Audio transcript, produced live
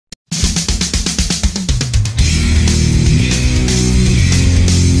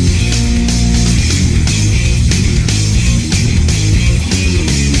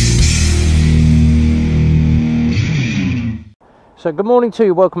So good morning to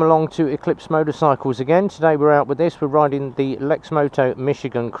you, welcome along to Eclipse Motorcycles again. Today we're out with this, we're riding the Lexmoto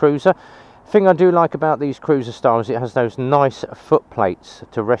Michigan Cruiser. The thing I do like about these cruiser styles, it has those nice foot plates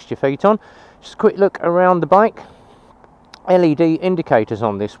to rest your feet on. Just a quick look around the bike. LED indicators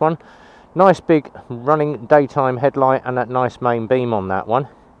on this one. Nice big running daytime headlight and that nice main beam on that one.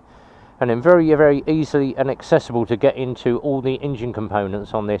 And then very easily and accessible to get into all the engine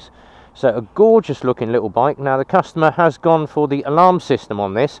components on this. So a gorgeous looking little bike. Now the customer has gone for the alarm system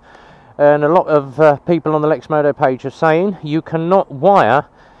on this, and a lot of people on the Lexmoto page are saying you cannot wire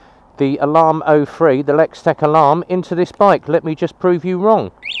the alarm 03, the Lextech alarm, into this bike. Let me just prove you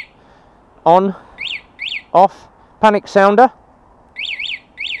wrong. On, off, panic sounder.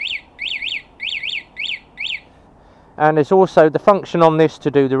 And there's also the function on this to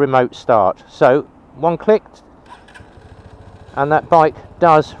do the remote start. So one click and that bike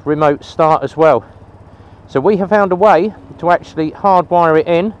does remote start as well. So we have found a way to actually hardwire it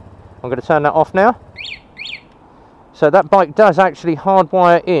in. I'm going to turn that off now. So that bike does actually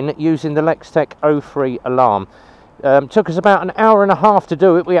hardwire in using the Lextech 03 alarm. Took us about an hour and a half to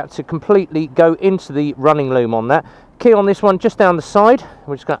do it. We had to completely go into the running loom on that. Key on this one just down the side.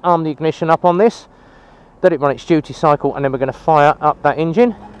 We're just going to arm the ignition up on this, let it run its duty cycle, and then we're going to fire up that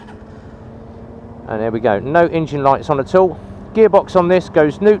engine. And there we go, no engine lights on at all. Gearbox on this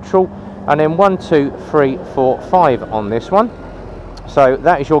goes neutral, and then 1, 2, 3, 4, 5 on this one. So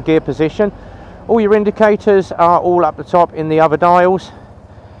that is your gear position. All your indicators are all up the top in the other dials,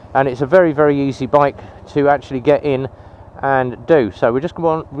 and it's a very easy bike to actually get in and do. So we're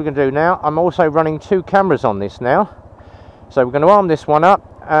going to do now. I'm also running 2 cameras on this now. So we're going to arm this one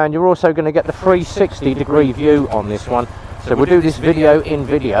up, and you're also going to get the 360-degree view on this one. So we'll do this video in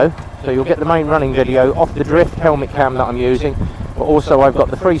video, so you'll get the main running video off the drift helmet cam that I'm using, but also I've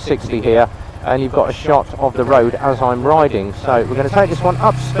got the 360 here, and you've got a shot of the road as I'm riding. So we're going to take this one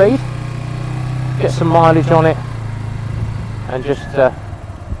up speed, get some mileage on it, and just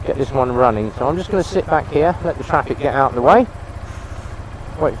get this one running. So I'm just going to sit back here, let the traffic get out of the way,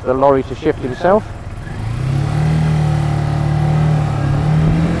 wait for the lorry to shift himself.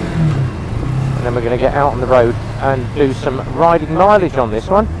 And then we're going to get out on the road and do some riding mileage on this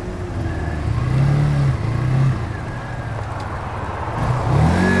one.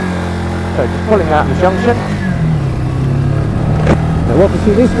 So just pulling out the junction. Now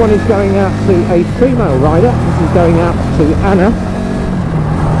obviously this one is going out to a female rider. This is going out to Anna.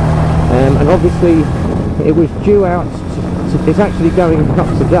 And obviously it was due out, it's actually going up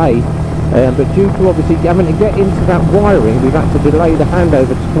today. But due to obviously having to get into that wiring, we've had to delay the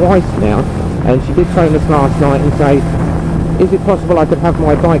handover twice now. And she did phone us last night and say, is it possible I could have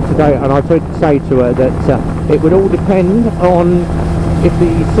my bike today? And I did say to her that it would all depend on if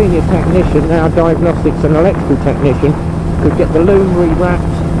the senior technician, our diagnostics and electrical technician, could get the loom re-wrapped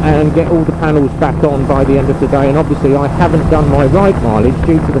and get all the panels back on by the end of the day. And obviously I haven't done my ride mileage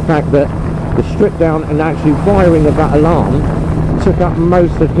due to the fact that the strip down and actually wiring of that alarm took up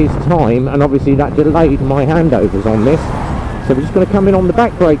most of his time, and obviously that delayed my handovers on this. So we're just going to come in on the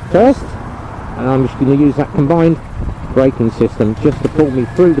back brake first, and I'm just going to use that combined braking system just to pull me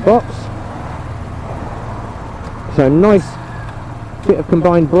through the box. So nice bit of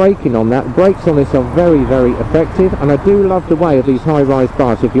combined braking on that. Brakes on this are very effective, and I do love the way of these high-rise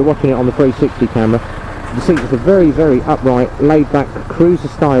bars. If you're watching it on the 360 camera, the seat is a very upright, laid-back cruiser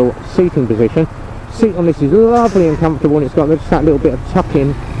style seating position. Seat on this is lovely and comfortable, and it's got just that little bit of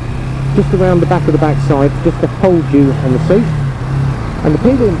tuck-in just around the back of the backside just to hold you on the seat. And the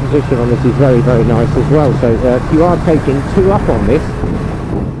pillion position on this is very nice as well. So if you are taking 2 up on this,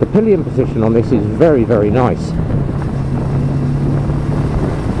 the pillion position on this is very nice.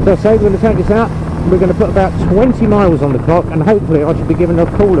 So we're going to take this out. We're going to put about 20 miles on the clock, and hopefully I should be given a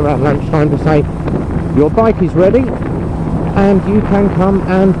call around lunchtime to say your bike is ready and you can come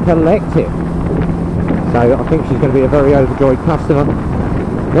and collect it. So I think she's going to be a very overjoyed customer.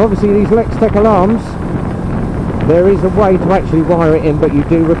 Now obviously these Lextech alarms, there is a way to actually wire it in, but you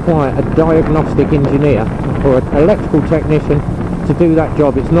do require a diagnostic engineer or an electrical technician to do that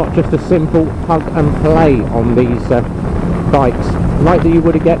job. It's not just a simple plug and play on these bikes, like that you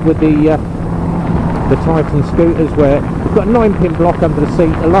would get with the Titan scooters, where you've got a 9-pin block under the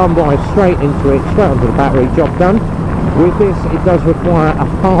seat, alarm wire straight into it, straight onto the battery, job done. With this, it does require a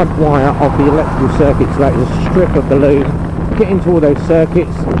hard wire of the electrical circuit, so that is a strip of the loom, get into all those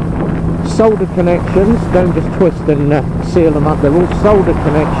circuits, soldered connections, don't just twist and seal them up, they're all soldered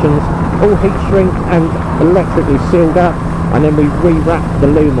connections, all heat shrink and electrically sealed up, and then we re-wrap the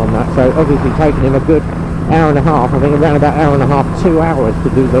loom on that. So obviously taking him a good hour and a half, I think around about hour and a half, 2 hours to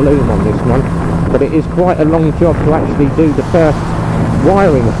do the loom on this one, but it is quite a long job to actually do the first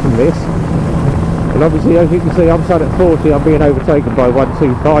wiring on this. And obviously, as you can see, I'm sat at 40, I'm being overtaken by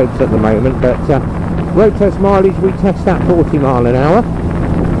 125s at the moment, but road test mileage, we test at 40 mile an hour.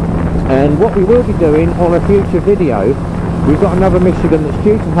 And what we will be doing on a future video, we've got another Michigan that's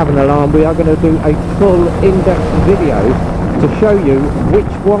due to have an alarm. We are going to do a full in-depth video to show you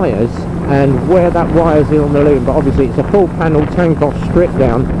which wires and where that wires in on the loom, but obviously it's a full panel tank off strip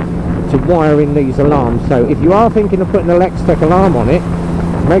down to wire in these alarms. So if you are thinking of putting a Lextech alarm on it,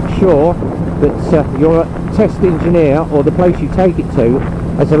 make sure that your test engineer or the place you take it to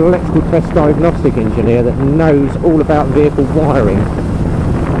has an electrical test diagnostic engineer that knows all about vehicle wiring.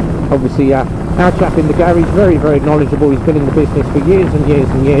 Obviously our chap in the garage, very, very knowledgeable. He's been in the business for years and years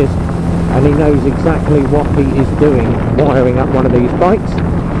and years, and he knows exactly what he is doing wiring up one of these bikes.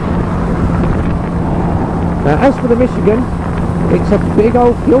 Now as for the Michigan, it's a big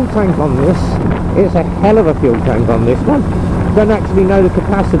old fuel tank on this. It's a hell of a fuel tank on this one. Don't actually know the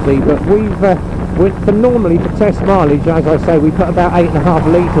capacity, but we've for normally for test mileage, as I say, we put about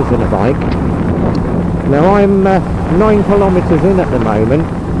 8.5 litres in a bike. Now I'm 9 kilometres in at the moment,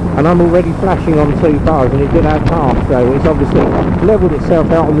 and I'm already flashing on 2 bars, and it did have half, so it's obviously levelled itself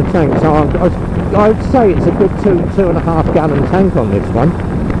out on the tank. So I'd say it's a good 2.5 gallon tank on this one.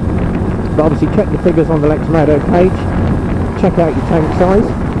 But obviously check the figures on the Lexmoto page, check out your tank size,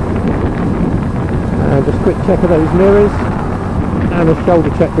 and just quick check of those mirrors, and a shoulder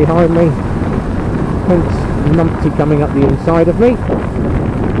check behind me, hence numpty coming up the inside of me.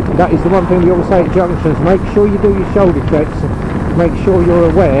 That is the one thing we always say at junctions, make sure you do your shoulder checks, make sure you're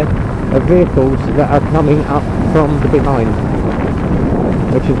aware of vehicles that are coming up from the behind,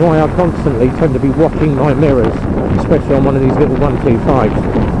 which is why I constantly tend to be watching my mirrors, especially on one of these little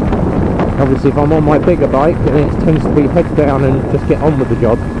 125s. Obviously if I'm on my bigger bike, then it tends to be head down and just get on with the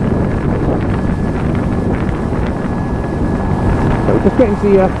job. So just getting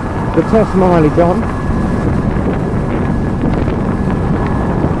to the test mileage on,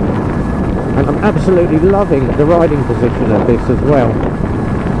 and I'm absolutely loving the riding position of this as well.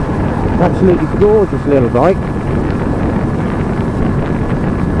 Absolutely gorgeous little bike.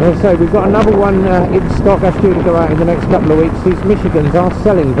 As I say, we've got another one in stock that's due to go out in the next couple of weeks. These Michigans are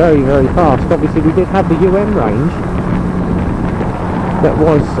selling very, very fast. Obviously we did have the range that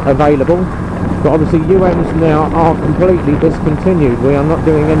was available, but obviously UMs now are completely discontinued. We are not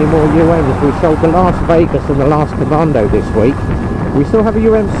doing any more UMs. We sold the last Vegas and the last Commando this week. We still have a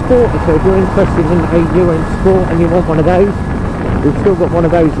Sport, so if you're interested in a Sport and you want one of those, we've still got one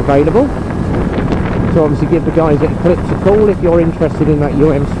of those available. So obviously give the guys at Eclipse a call if you're interested in that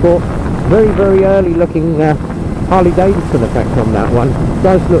Sport. Very, very early looking Harley Davidson effect on that one. It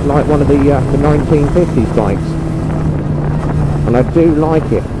does look like one of the 1950s bikes, and I do like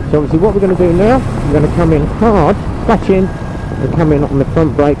it. So obviously what we're going to do now, we're going to come in hard, clutch in, and come in on the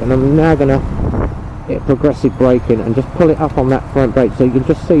front brake, and I'm now going to hit progressive braking and just pull it up on that front brake so you can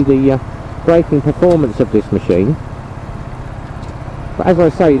just see the braking performance of this machine. But as I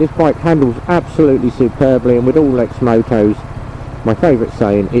say, this bike handles absolutely superbly, and with all Lexmotos, my favourite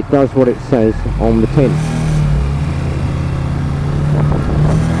saying, it does what it says on the tin.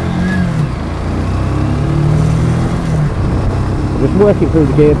 Just working through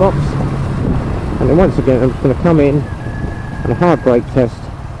the gearbox, and then once again I'm just going to come in and a hard brake test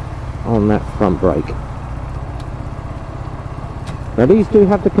on that front brake. Now these do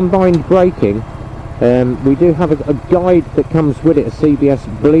have the combined braking. We do have a guide that comes with it, a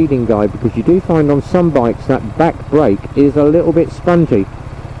CBS bleeding guide, because you do find on some bikes that back brake is a little bit spongy,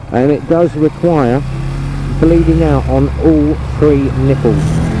 and it does require bleeding out on all 3 nipples.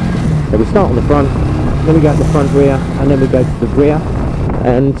 So we start on the front, then we go to the front rear, and then we go to the rear,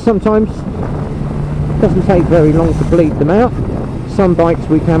 and sometimes it doesn't take very long to bleed them out. Some bikes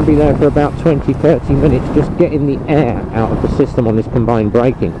we can be there for about 20-30 minutes just getting the air out of the system on this combined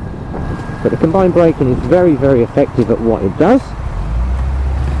braking. But the combined braking is very, very effective at what it does.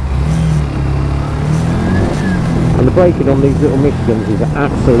 And the braking on these little Michigans is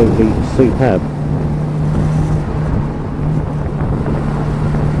absolutely superb.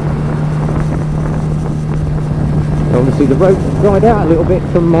 Obviously the road dried out a little bit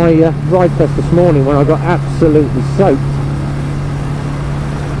from my ride test this morning when I got absolutely soaked.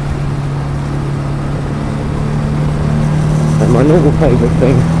 And my normal favourite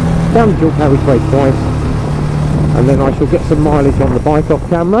thing, down the dual carriageway twice, and then I shall get some mileage on the bike off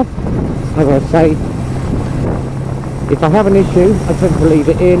camera. As I say, if I have an issue I tend to leave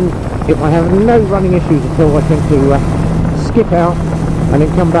it in. If I have no running issues at all I tend to skip out and then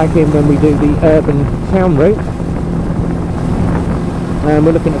come back in when we do the urban town route. And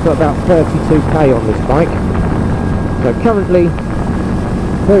we're looking at about 32k on this bike. So currently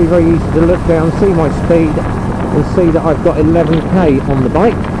very, very easy to look down, see my speed, and see that I've got 11k on the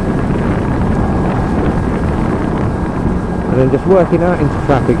bike. And then just working out into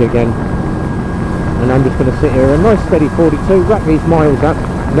traffic again. And I'm just going to sit here, a nice steady 42, rack these miles up.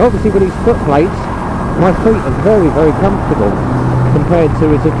 And obviously with these foot plates, my feet are very, very comfortable compared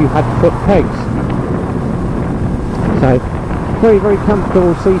to as if you had foot pegs. So, very, very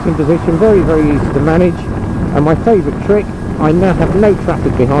comfortable seating position, very, very easy to manage. And my favourite trick, I now have no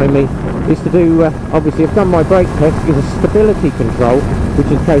traffic behind me, is to do, obviously I've done my brake test, is a stability control, which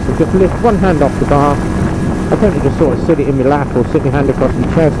is a case of just lift one hand off the bar. I tend to just sort of sit it in my lap or sit my hand across my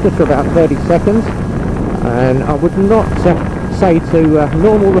chest just for about 30 seconds. And I would not say to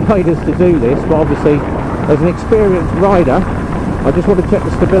normal riders to do this, but obviously as an experienced rider, I just want to check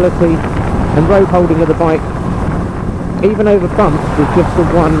the stability and road holding of the bike, even over bumps, with just the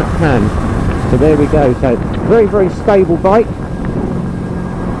one hand. So there we go. So very, very stable bike.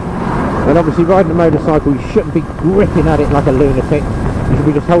 And obviously riding a motorcycle, you shouldn't be gripping at it like a lunatic. You should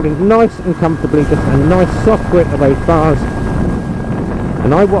be just holding nice and comfortably, just a nice soft grip of those bars.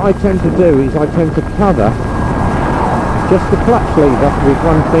 And what I tend to do is I tend to cover just the clutch lever with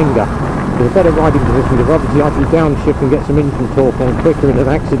one finger. It's a better riding position, because obviously I can downshift and get some engine torque on quicker in an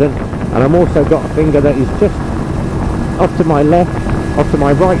accident. And I've also got a finger that is just off to my left, off to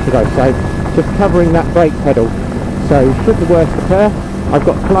my right should I say, just covering that brake pedal. So should the worst occur, I've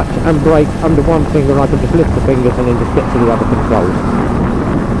got clutch and brake under one finger, and I can just lift the fingers and then just get to the other controls.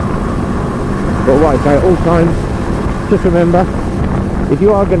 But what I say at all times, just remember, if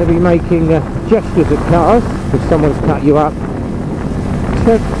you are going to be making gestures at cars, if someone's cut you up,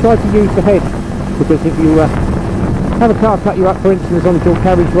 try to use the head, because if you have a car cut you up, for instance, on a dual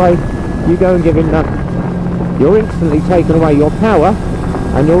carriageway, you go and give him that, you're instantly taking away your power,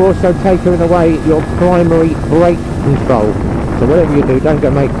 and you're also taking away your primary brake control. So whatever you do, don't go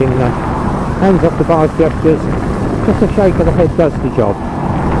making hands off the bars gestures. Just a shake of the head does the job.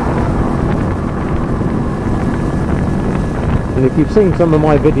 And if you've seen some of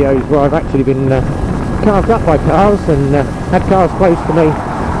my videos where I've actually been carved up by cars and had cars close to me,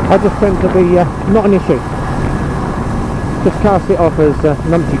 I just tend to be not an issue. Just cast it off as an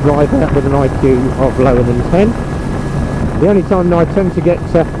numpty driver with an IQ of lower than 10. The only time that I tend to get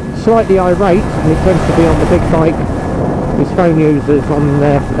slightly irate, and it tends to be on the big bike, is phone users on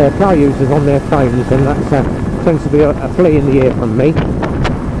their car users on their phones, and that tends to be a flea in the ear from me.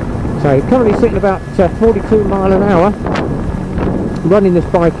 So currently sitting about 42 mile an hour, running this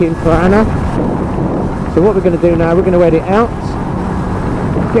bike in for Anna. So what we're going to do now, we're going to edit out,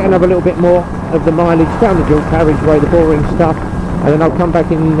 get another little bit more of the mileage down the dual carriageway, the boring stuff, and then I'll come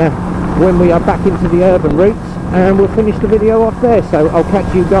back in when we are back into the urban routes, and we'll finish the video off there. So I'll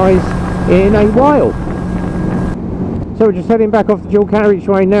catch you guys in a while. So we're just heading back off the dual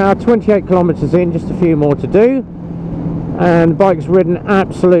carriageway now, 28 kilometres in, just a few more to do, and the bike's ridden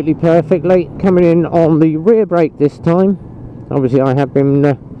absolutely perfectly. Coming in on the rear brake this time. Obviously I have been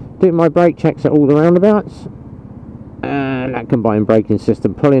doing my brake checks at all the roundabouts, and that combined braking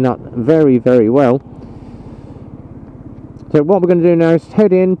system pulling up very, very well. So what we're going to do now is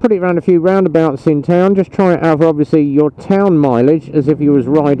head in, put it around a few roundabouts in town, just try it out for obviously your town mileage as if you was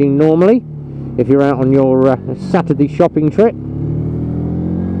riding normally, if you're out on your Saturday shopping trip.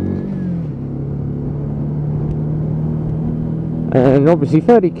 And obviously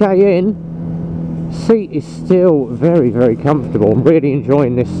 30k in, seat is still very, very comfortable. I'm really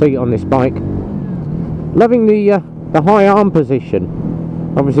enjoying this seat on this bike. Loving the high arm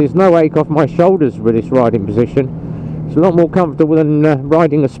position. Obviously there's no ache off my shoulders with this riding position. It's a lot more comfortable than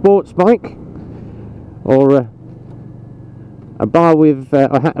riding a sports bike, or a bar with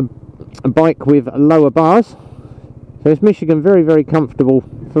a bike with lower bars. So it's Michigan, very, very comfortable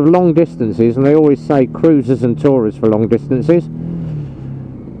for long distances, and they always say cruisers and tourers for long distances.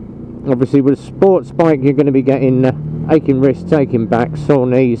 Obviously with a sports bike you're going to be getting aching wrists, aching back, sore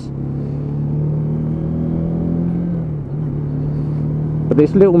knees. But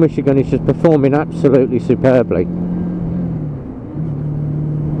this little Michigan is just performing absolutely superbly.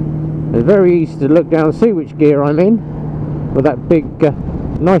 It's very easy to look down and see which gear I'm in, with that big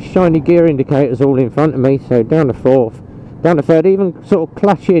nice shiny gear indicators all in front of me. So down to fourth, down to third, even sort of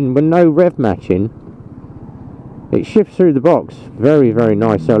clutch in with no rev matching. It shifts through the box, very, very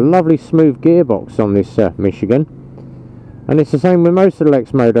nice. So a lovely smooth gearbox on this Michigan, and it's the same with most of the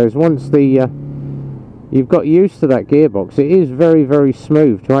Lexmotos. Once you've got used to that gearbox, it is very, very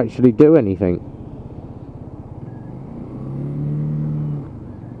smooth to actually do anything.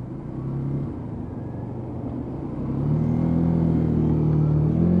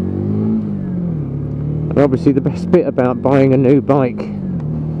 And obviously the best bit about buying a new bike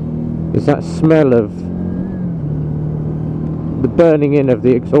is that smell of the burning in of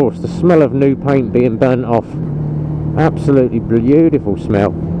the exhaust, the smell of new paint being burnt off. Absolutely beautiful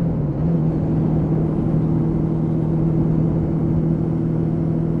smell.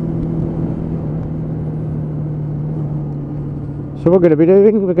 So what we're going to be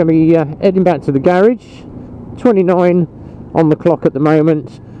doing, we're going to be heading back to the garage. 29 on the clock at the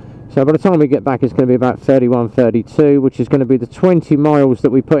moment, so by the time we get back it's going to be about 31, 32, which is going to be the 20 miles that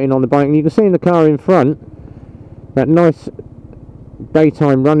we put in on the bike. And you can see in the car in front, that nice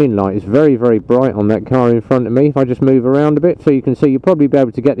daytime running light is very, very bright on that car in front of me. If I just move around a bit, so you can see, you'll probably be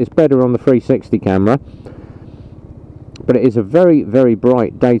able to get this better on the 360 camera, but it is a very, very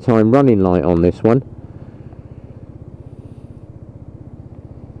bright daytime running light on this one.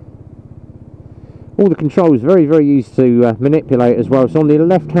 All the controls very, very easy to manipulate as well. So on the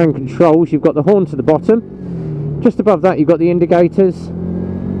left hand controls you've got the horn to the bottom, just above that you've got the indicators,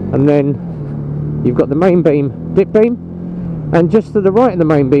 and then you've got the main beam, dip beam, and just to the right of the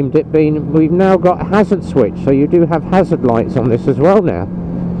main beam, dip beam, we've now got a hazard switch, so you do have hazard lights on this as well now.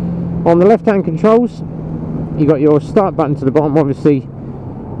 On the left hand controls you've got your start button to the bottom. Obviously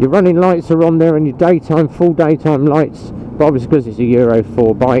your running lights are on there and your daytime, full daytime lights, but obviously because it's a Euro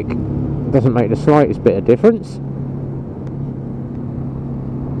 4 bike, doesn't make the slightest bit of difference.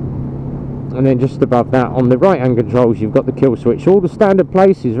 And then just above that on the right hand controls you've got the kill switch. All the standard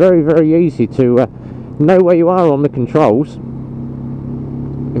places, very, very easy to know where you are on the controls,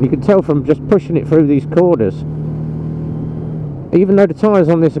 and you can tell from just pushing it through these corners, even though the tyres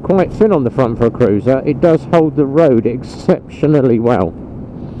on this are quite thin on the front for a cruiser, it does hold the road exceptionally well.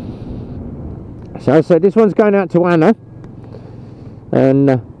 So this one's going out to Anna,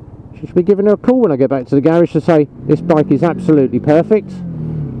 and should be giving her a call when I get back to the garage to say this bike is absolutely perfect,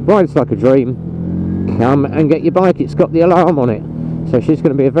 rides like a dream, come and get your bike, it's got the alarm on it. So she's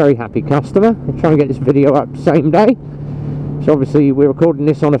going to be a very happy customer. I'll try and get this video up same day. So obviously we're recording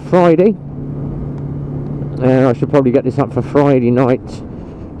this on a Friday, and I should probably get this up for Friday night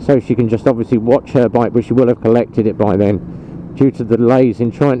so she can just obviously watch her bike, but she will have collected it by then due to the delays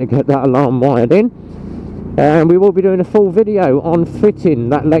in trying to get that alarm wired in. And we will be doing a full video on fitting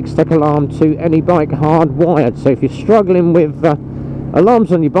that Lextech alarm to any bike hardwired. So if you're struggling with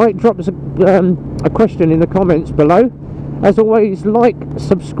alarms on your bike, drop us a question in the comments below. As always, like,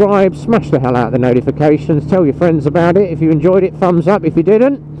 subscribe, smash the hell out of the notifications, tell your friends about it. If you enjoyed it, thumbs up. If you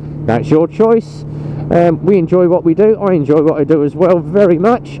didn't, that's your choice. We enjoy what we do. I enjoy what I do as well very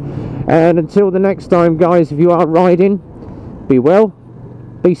much. And until the next time, guys, if you are riding, be well,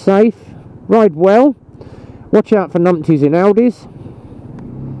 be safe, ride well. Watch out for numpties in Audis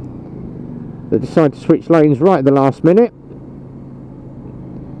that decide to switch lanes right at the last minute.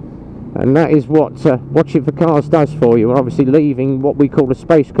 And that is what watching for cars does for you. We're obviously leaving what we call a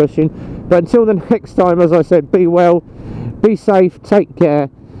space cushion. But until the next time, as I said, be well, be safe, take care.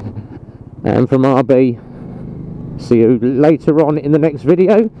 And from RB, see you later on in the next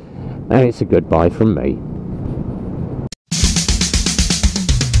video. And it's a goodbye from me.